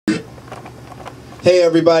Hey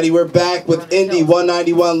everybody, we're back with Indie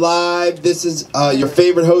 191 Live. This is your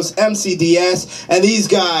favorite host, MCDS, and these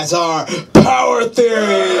guys are Pwrthry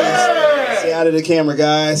Int. Say out of the camera,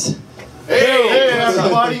 guys. Hey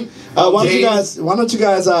everybody. Why don't you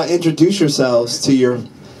guys introduce yourselves to your,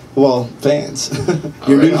 fans,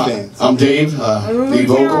 your new fans. I'm Dave, lead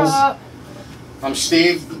vocals. I'm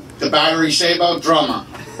Steve, the battery Shabo drummer.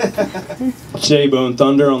 J-Bone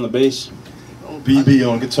Thunder on the bass. BB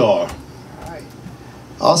on guitar.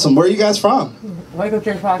 Awesome. Where are you guys from? We're out of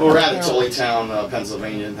Tullytown,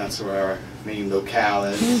 Pennsylvania. That's where our main locale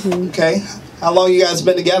is. Okay. How long you guys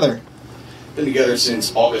been together? Been together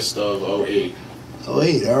since August of 08. Oh,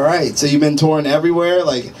 wait. All right. So you've been touring everywhere,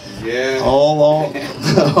 like all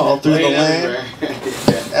through the land.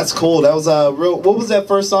 That's cool. That was what was that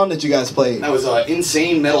first song that you guys played? That was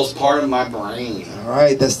Insane Metal's Part of My Brain. All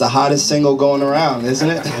right. That's the hottest single going around,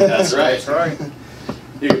 isn't it? That's right. That's right.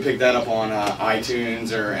 You can pick that up on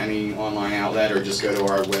iTunes or any online outlet, or just go to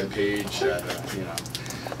our webpage.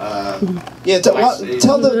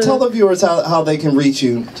 Tell the viewers how they can reach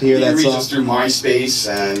you to hear that song. You can reach us through MySpace,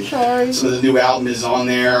 and some of the new album is on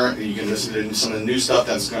there. You can listen to some of the new stuff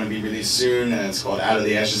that's going to be released soon, and it's called Out of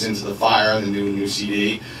the Ashes Into the Fire, the new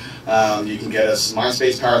CD. You can get us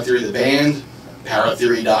MySpace, Pwrthry the band,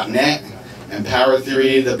 Pwrthry.net, and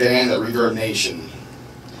Pwrthry the band at Reverb Nation.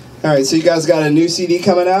 All right, so you guys got a new CD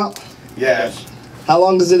coming out? Yes. How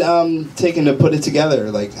long is it taking to put it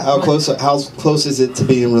together? Like, how close is it to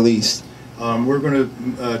being released? We're going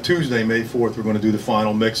to Tuesday, May 4th. We're going to do the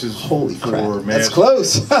final mixes. Holy crap! That's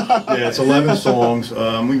close. Yeah, it's 11 songs.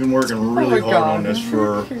 We've been working really hard on this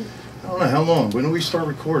for I don't know how long. When did we start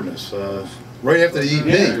recording this? Right after the EP.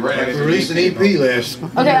 We released an EP last.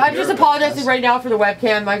 Okay, I'm just apologizing right now for the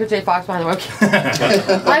webcam. Michael J. Fox behind the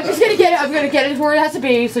webcam. I'm just gonna get it. I'm gonna get it where it has to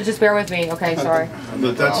be. So just bear with me. Okay, sorry.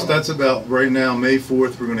 But that's about right now. May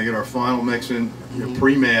 4th, we're gonna get our final mix in,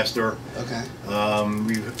 pre-master. Okay.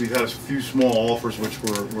 We've had a few small offers which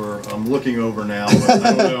we're looking over now. But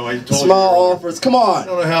I don't know. Small offers. Come on. I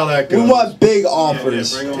don't know how that goes. We want big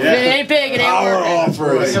offers. It ain't big. It ain't our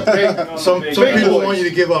working. offers. Some people want you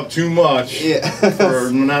to give up too much. Yeah.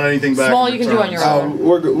 For not anything back. Small you can do on your own.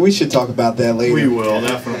 We should talk about that later. We will,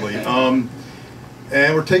 definitely. And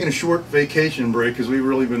we're taking a short vacation break because we've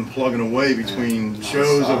really been plugging away between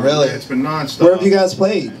shows. Really? It's been nonstop. Where have you guys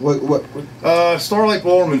played? Starlight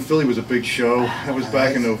Ballroom in Philly was a big show. That was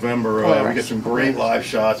back in November. We got some great live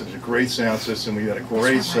shots. It was a great sound system. We had a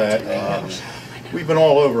great set. We've been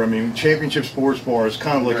all over. I mean, Championship Sports Bar is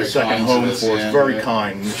kind of like a second home for us. Very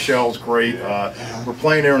kind. Michelle's great. We're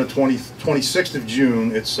playing there on the 26th of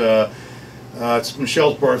June. It's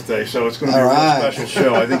Michelle's birthday, so it's going to be a real special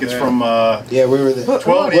show. I think it's from we were there.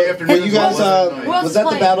 12 in the afternoon. Were you guys, was that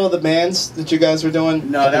the Battle of the Bands that you guys were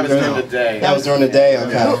doing? No, that was during the day. That was during the day.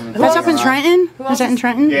 Okay. That's up in Trenton? Was that in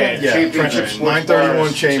Trenton? Yeah, Championship Sports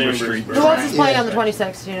 931 Chamber Street. Who else is playing on the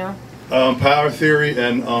 26th? Do you know? Pwrthry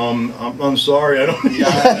and I'm sorry, I don't.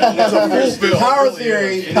 Pwrthry.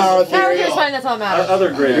 Pwrthry's fine. That's all that matters.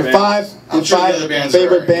 Other great Your five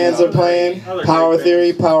favorite bands are playing. Pwrthry,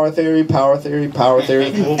 and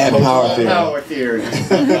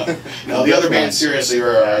Pwrthry. No, the other bands seriously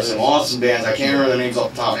are some awesome bands. I can't remember their names off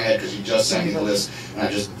the top of my head because you just sent me the list and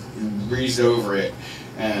I just breezed over it.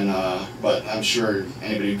 And but I'm sure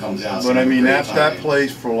anybody who comes out. But I mean that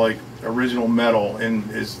place for like original metal and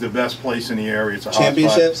is the best place in the area. It's a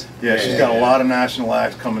Championships? Yeah, she's got a lot of national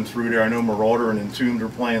acts coming through there. I know Marauder and Entombed are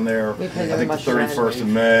playing there. I think the 31st of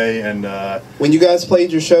May. And when you guys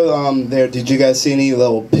played your show there, did you guys see any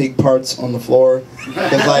little pig parts on the floor?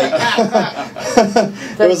 Cause like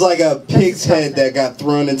there was like a pig's head that got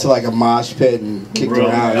thrown into like a mosh pit and kicked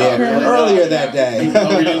around. Yeah, earlier that day.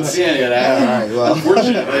 No, we didn't see any of that. All right, well.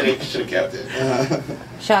 Unfortunately, they should have kept it.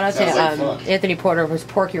 Shout out to Anthony Porter was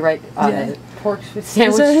Porky Right pork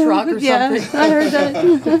sandwich truck or something. Yeah, I heard that.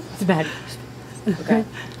 It's bad. Okay.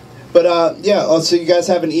 But so you guys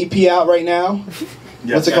have an EP out right now?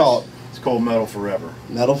 Yes, What's it called? It's called Metal Forever.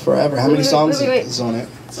 Metal Forever. How many songs is on it?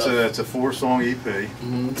 It's a 4-song EP.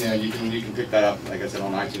 Yeah, you can pick that up, like I said,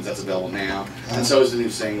 on iTunes. That's available now. And so is the new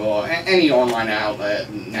single. Any online outlet,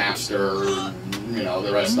 Napster,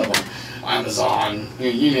 the rest of them, Amazon,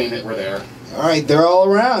 you name it, we're there. All right, they're all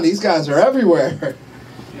around. These guys are everywhere. Yep.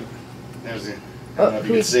 There's it. I don't know if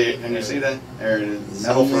you can see it. Can you see that? There it is.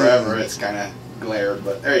 Metal Forever. It's kind of glared,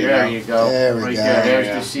 but there you go. There we go. There's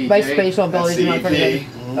the CD. My spatial abilities are not pretty good.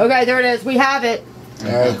 Okay, there it is. We have it.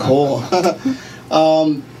 All right, cool.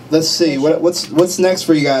 Let's see. What's next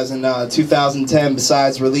for you guys in 2010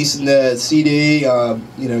 besides releasing the CD?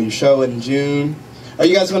 Your show in June. Are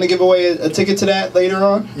you guys going to give away a ticket to that later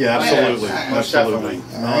on? Yeah, absolutely. Yeah, Absolutely.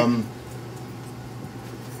 definitely.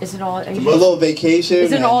 Is it all A ages? little vacation.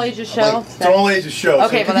 Is it an all ages show? It's an all ages show.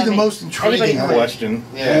 Okay, so well, it could be the that most means intriguing anybody can win. question.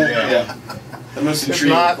 Yeah. The most intriguing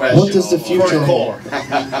not, question. what does the of all. future First hold?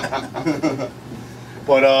 caller.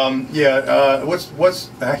 But what's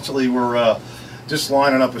actually we're just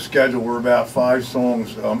lining up a schedule. We're about 5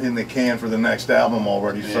 songs in the can for the next album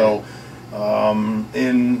already. Yeah. So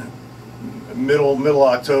in middle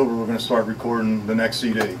October we're going to start recording the next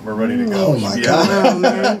CD. We're ready to go. Oh my Yeah. God. Oh,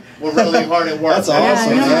 man. We're really hard at work. That's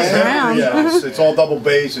awesome, Yeah, I know. man. Yeah, it's all double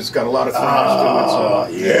bass. It's got a lot of thrash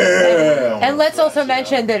to it. So Yeah. And let's also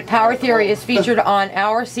mention that Power Theory is featured on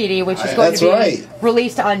our CD, which is going That's to be right.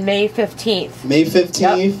 released on May 15th. May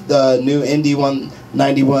 15th, the new Indie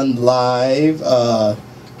 191 Live,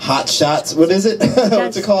 Hot Shots. What is it?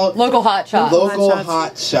 What's it called? Local Hot Shot. Local Hot Shots.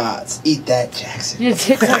 Hot Shots. Eat that, Jackson. It's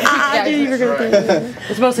I knew you were going to say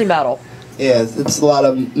that. mostly metal. Yeah, it's a lot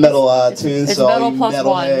of metal tunes. it's So all metal you plus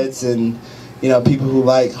one. metalheads and people who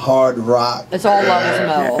like hard rock, It's all levels of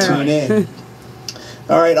metal. tune in.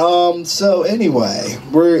 All right. So anyway,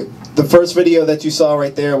 the first video that you saw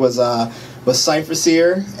right there was Cypher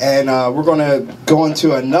Seer, and we're gonna go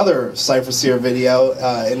into another Cypher Seer video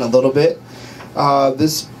in a little bit.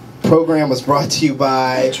 This program was brought to you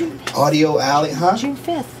by Audio Alley, huh? June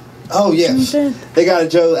 5th. Oh yes, June 5th. they got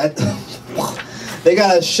they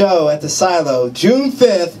got a show at the Silo June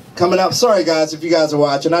 5th coming up. Sorry guys, if you guys are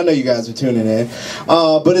watching, I know you guys are tuning in,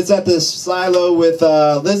 but it's at the Silo with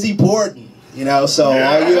Lizzie Borden. So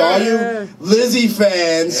all you Lizzie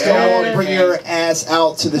fans, go bring your ass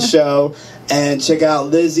out to the show and check out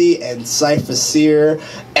Lizzie and Cypher Seer,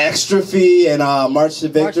 Extra Fee, and March to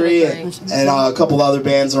Victory, and a couple other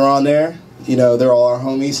bands are on there. They're all our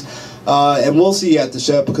homies, and we'll see you at the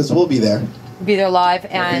show because we'll be there. Be there live,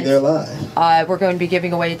 We'll and be there live. we're going to be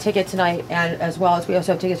giving away a ticket tonight, and as well as we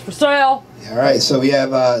also have tickets for sale. All right, so we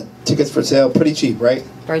have tickets for sale, pretty cheap, right?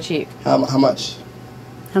 Very cheap. How much?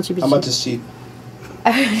 How cheap is How much is cheap?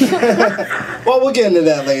 Well, we'll get into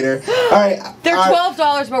that later. All right. They're all right.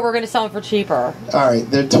 $12, but we're going to sell them for cheaper. All right,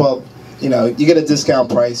 they're 12. You get a discount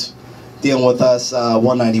price dealing with us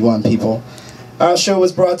 191 people. Our show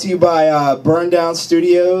was brought to you by Burn Down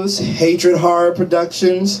Studios, Hatred Horror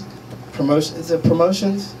Productions, Promotion. Is it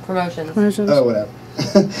Promotions? Promotions. Oh, whatever.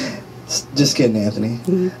 Just kidding, Anthony.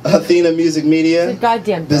 Athena Music Media,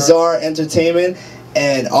 Goddamn. Bizarre Entertainment,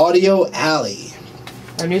 and Audio Alley,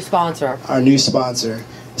 Our new sponsor. our new sponsor.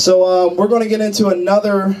 So we're going to get into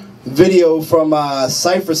another video from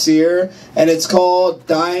Cypher Seer, and it's called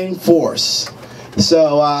Dying Force.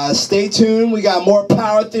 So stay tuned. We got more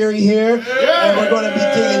Power Theory here, and we're going to be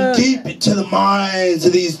digging deep into the minds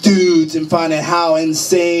of these dudes and finding how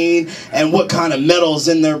insane and what kind of metal's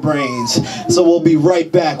in their brains. So we'll be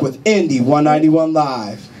right back with Indie 191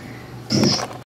 Live.